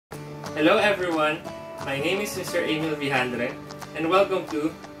Hello everyone, my name is Mr. Emil Vihandre and welcome to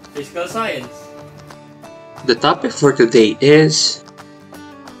Physical Science. The topic for today is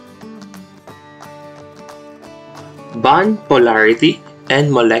bond polarity and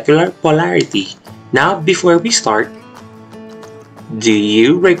molecular polarity. Now, before we start, do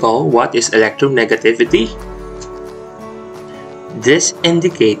you recall what is electronegativity? This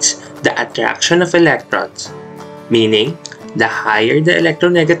indicates the attraction of electrons, meaning the higher the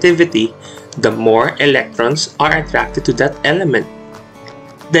electronegativity, the more electrons are attracted to that element.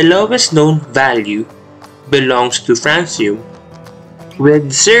 The lowest known value belongs to francium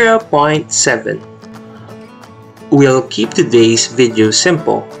with 0.7. We'll keep today's video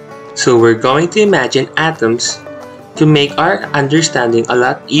simple, so we're going to imagine atoms to make our understanding a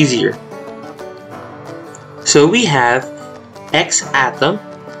lot easier. So we have X atom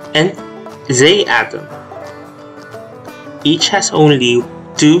and Z atom. Each has only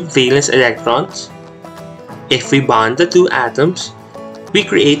 2 valence electrons. If we bond the 2 atoms, we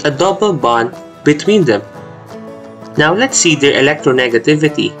create a double bond between them. Now let's see their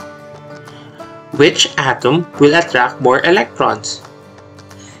electronegativity. Which atom will attract more electrons?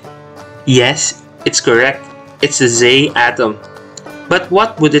 Yes, it's correct. It's the Z atom. But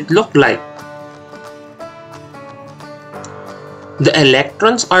what would it look like? The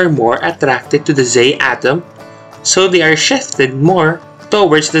electrons are more attracted to the Z atom, so they are shifted more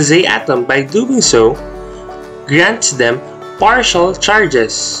towards the Z atom. By doing so, grants them partial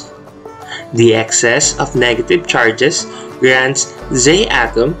charges. The excess of negative charges grants Z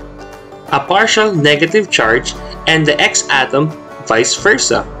atom a partial negative charge and the X atom vice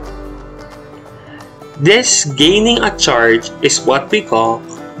versa. This gaining a charge is what we call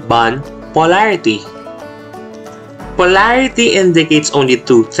bond polarity. Polarity indicates only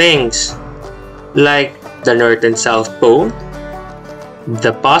 2 things, like the north and south pole,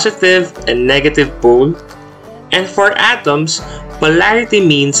 the positive and negative pole, and for atoms, polarity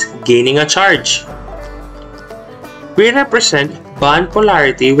means gaining a charge. We represent bond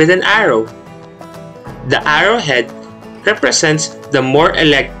polarity with an arrow. The arrowhead represents the more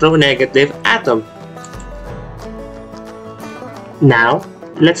electronegative atom. Now,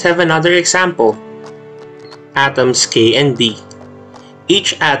 let's have another example. Atoms K and B.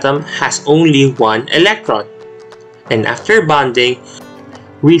 Each atom has only 1 electron, and after bonding,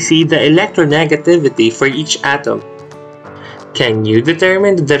 we see the electronegativity for each atom. Can you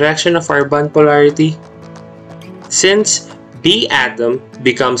determine the direction of our bond polarity? Since B atom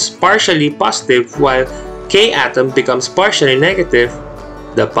becomes partially positive while K atom becomes partially negative,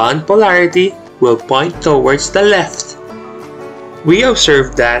 the bond polarity will point towards the left. We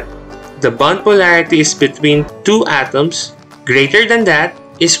observe that the bond polarity is between 2 atoms. Greater than that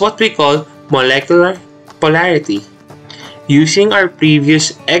is what we call molecular polarity. Using our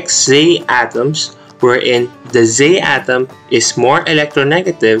previous XZ atoms, wherein the Z atom is more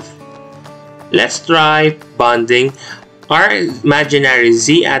electronegative, let's try bonding our imaginary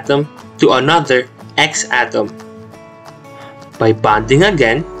Z atom to another X atom. By bonding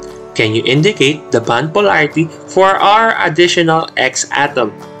again, can you indicate the bond polarity for our additional X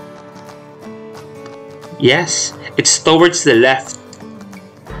atom? Yes, it's towards the left.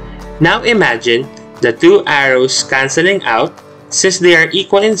 Now imagine the 2 arrows cancelling out since they are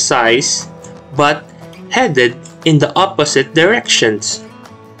equal in size but headed in the opposite directions.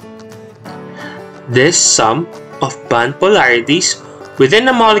 This sum of bond polarities within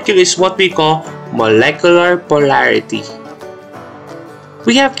a molecule is what we call molecular polarity.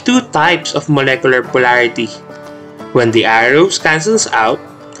 We have 2 types of molecular polarity. When the arrows cancels out,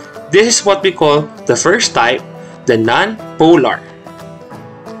 this is what we call the first type, the non-polar.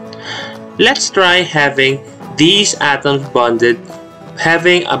 Let's try having these atoms bonded,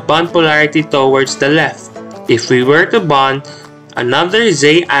 having a bond polarity towards the left. If we were to bond another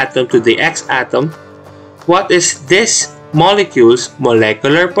Z atom to the X atom, what is this molecule's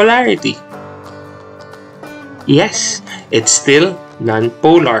molecular polarity? Yes, it's still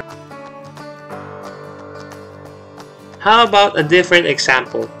non-polar. How about a different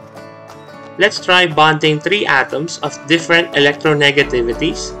example? Let's try bonding 3 atoms of different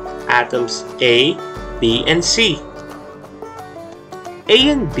electronegativities, atoms A, B, and C.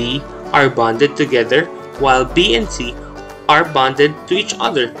 A and B are bonded together while B and C are bonded to each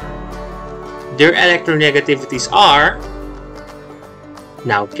other. Their electronegativities are...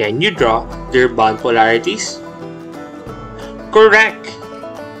 Now can you draw their bond polarities? Correct!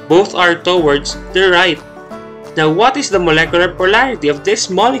 Both are towards the right. Now what is the molecular polarity of this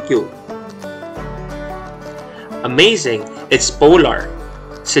molecule? Amazing! It's polar,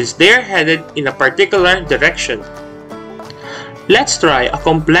 since they are headed in a particular direction. Let's try a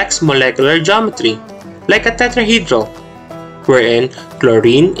complex molecular geometry, like a tetrahedral, wherein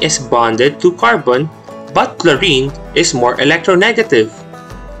chlorine is bonded to carbon, but chlorine is more electronegative.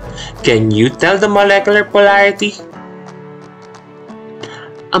 Can you tell the molecular polarity?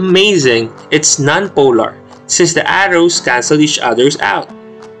 Amazing! It's nonpolar, since the arrows cancel each other's out.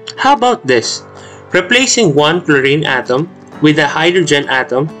 How about this? Replacing one chlorine atom with a hydrogen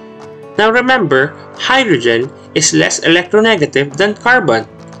atom. Now remember, hydrogen is less electronegative than carbon.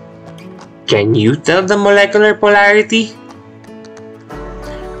 Can you tell the molecular polarity?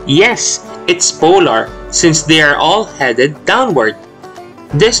 Yes, it's polar, since they are all headed downward.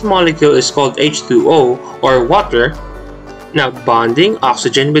 This molecule is called H2O, or water. Now bonding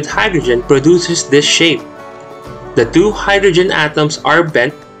oxygen with hydrogen produces this shape. The two hydrogen atoms are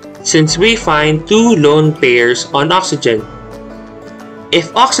bent since we find two lone pairs on oxygen.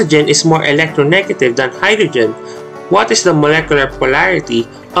 If oxygen is more electronegative than hydrogen, what is the molecular polarity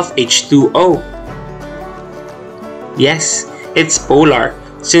of H2O? Yes, it's polar,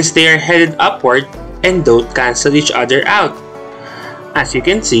 since they are headed upward and don't cancel each other out. As you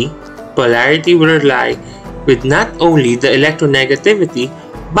can see, polarity will rely with not only the electronegativity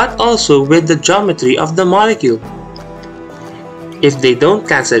but also with the geometry of the molecule. If they don't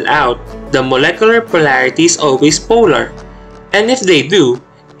cancel out, the molecular polarity is always polar, and if they do,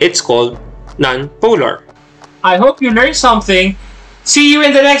 it's called nonpolar. I hope you learned something. See you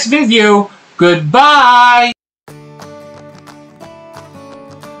in the next video. Goodbye!